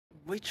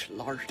which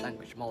large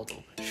language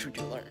model should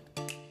you learn?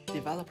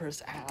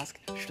 Developers ask,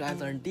 should I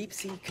learn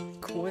DeepSeek,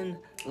 Qwen,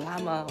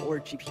 Llama, or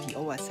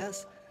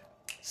GPT-OSS?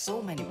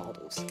 So many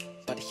models,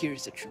 but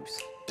here's the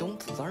truth.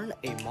 Don't learn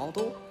a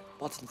model,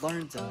 but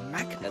learn the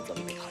mechanism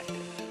behind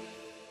it.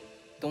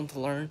 Don't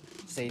learn,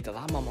 say, the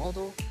Llama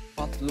model,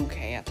 but look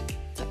at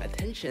the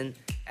attention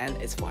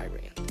and its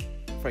variant.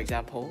 For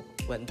example,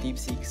 when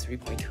DeepSeek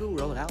 3.2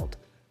 rolled out,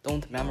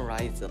 don't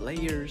memorize the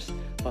layers,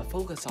 but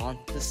focus on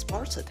the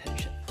sparse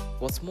attention.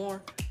 What's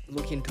more,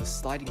 look into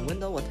sliding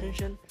window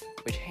attention,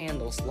 which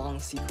handles long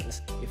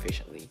sequence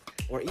efficiently,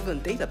 or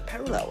even data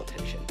parallel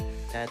attention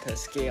that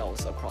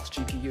scales across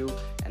GPU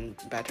and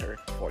better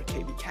for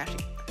KB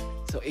caching.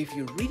 So if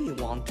you really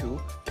want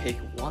to pick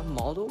one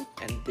model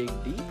and dig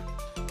deep,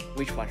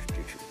 which one should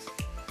you choose?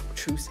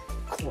 Choose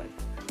Qwen,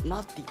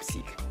 not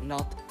DeepSeek,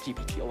 not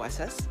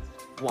GPT-OSS.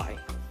 Why?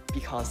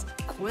 Because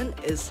Qwen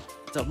is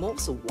the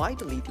most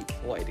widely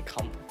deployed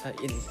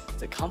in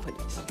the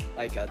companies,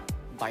 like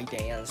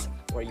ByteDance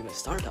or even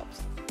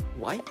startups.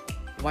 Why?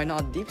 Why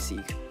not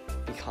DeepSeek?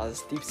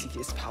 Because DeepSeek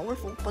is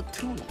powerful but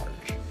too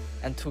large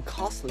and too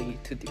costly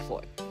to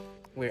deploy.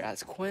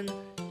 Whereas Qwen,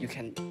 you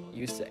can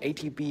use the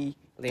ATB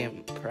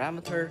LAM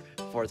parameter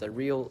for the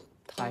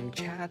real-time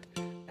chat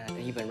and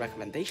even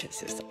recommendation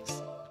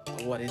systems.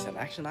 What is an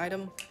action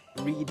item?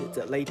 Read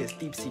the latest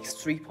DeepSeek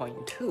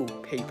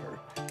 3.2 paper.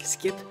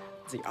 Skip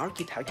the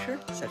architecture,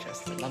 such as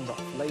the number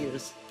of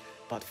layers,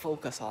 but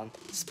focus on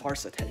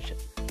sparse attention,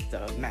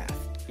 the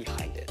math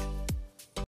behind it.